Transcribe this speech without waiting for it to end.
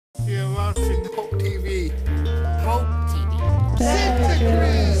watching Hope TV. Hope TV. Santa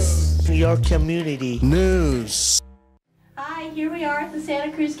Cruz. Your community News. Hi, here we are at the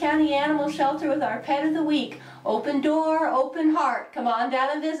Santa Cruz County Animal Shelter with our pet of the week. Open door, open heart. Come on down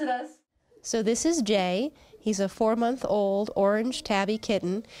and visit us. So this is Jay. He's a 4-month-old orange tabby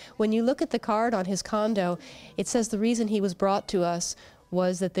kitten. When you look at the card on his condo, it says the reason he was brought to us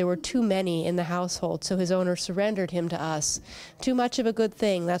was that there were too many in the household, so his owner surrendered him to us. Too much of a good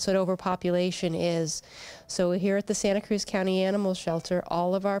thing. That's what overpopulation is. So here at the Santa Cruz County Animal Shelter,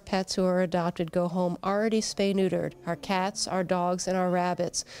 all of our pets who are adopted go home already spay-neutered, our cats, our dogs, and our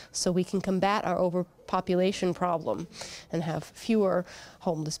rabbits, so we can combat our overpopulation problem and have fewer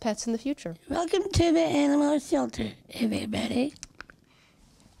homeless pets in the future. Welcome to the animal shelter, everybody.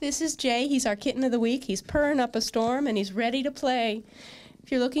 This is Jay. He's our kitten of the week. He's purring up a storm, and he's ready to play.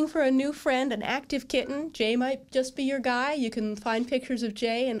 If you're looking for a new friend, an active kitten, Jay might just be your guy. You can find pictures of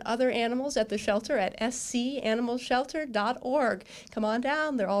Jay and other animals at the shelter at scanimalshelter.org. Come on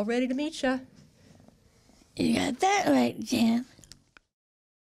down. They're all ready to meet you. You got that right, Jan.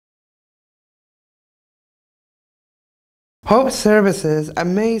 Hope Services,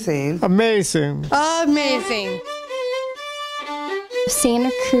 amazing. Amazing. Amazing.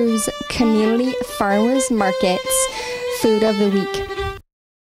 Santa Cruz Community Farmers Markets Food of the Week.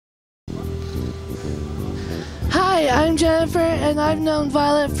 Hi, I'm Jennifer, and I've known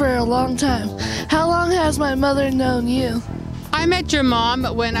Violet for a long time. How long has my mother known you? I met your mom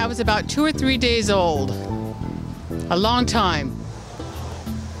when I was about 2 or 3 days old. A long time.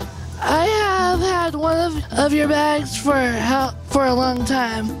 I have had one of your bags for a long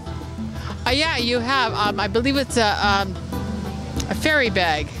time. Yeah, you have. I believe it's a fairy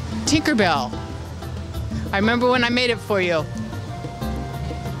bag, Tinkerbell. I remember when I made it for you.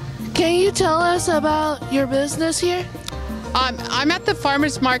 Can you tell us about your business here? I'm at the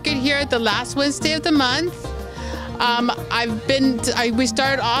farmers market here the last Wednesday of the month. We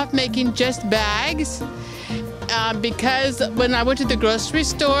started off making just bags because when I went to the grocery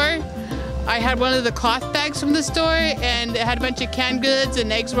store, I had one of the cloth bags from the store, and it had a bunch of canned goods,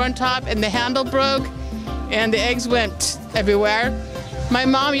 and eggs were on top, and the handle broke, and the eggs went everywhere. My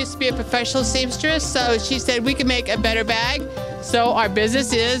mom used to be a professional seamstress, so she said we could make a better bag. So our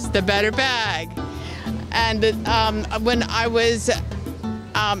business is the better bag. And when I've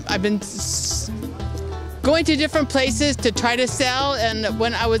been going to different places to try to sell. And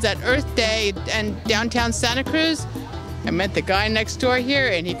when I was at Earth Day in downtown Santa Cruz, I met the guy next door here,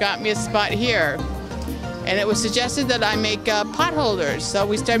 and he got me a spot here. And it was suggested that I make pot holders. So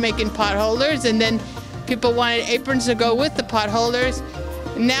we started making pot holders, and then people wanted aprons to go with the pot holders.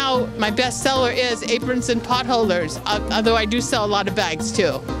 Now my best seller is aprons and pot holders, although I do sell a lot of bags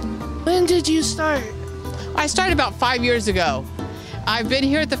too. When did you start? I started about 5 years ago. I've been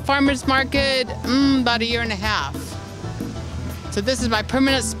here at the farmers market about 1.5 years. So this is my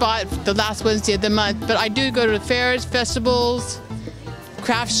permanent spot the last Wednesday of the month, but I do go to fairs, festivals,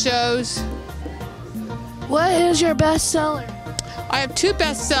 craft shows. What is your best seller? I have 2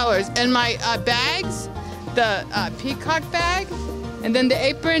 best sellers. In my bags, the peacock bag, and then the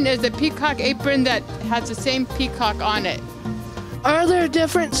apron is a peacock apron that has the same peacock on it. Are there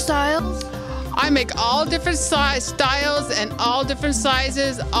different styles? I make all different styles and all different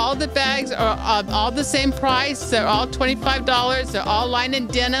sizes. All the bags are all the same price. They're all $25. They're all lined in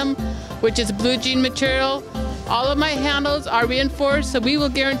denim, which is blue jean material. All of my handles are reinforced, so we will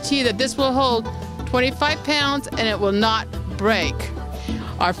guarantee that this will hold 25 pounds and it will not break.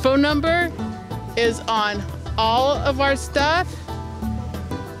 Our phone number is on all of our stuff.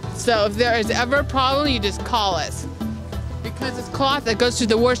 So if there is ever a problem, you just call us. Because it's cloth that goes through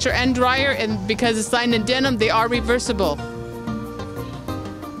the washer and dryer, and because it's lined in denim, they are reversible.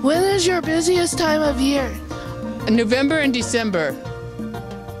 When is your busiest time of year? November and December.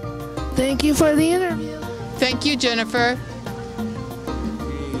 Thank you for the interview. Thank you, Jennifer.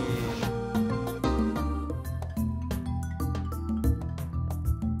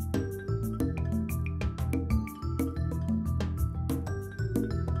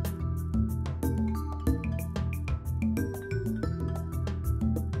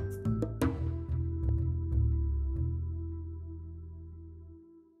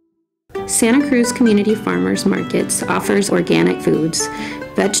 Santa Cruz Community Farmers Markets offers organic foods,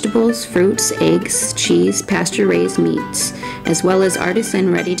 vegetables, fruits, eggs, cheese, pasture-raised meats, as well as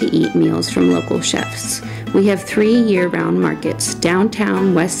artisan ready-to-eat meals from local chefs. We have 3 year-round markets,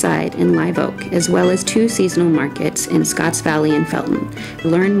 downtown, West Side, and Live Oak, as well as 2 seasonal markets in Scotts Valley and Felton.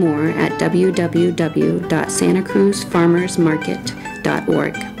 Learn more at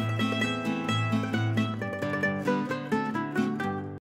www.santacruzfarmersmarket.org.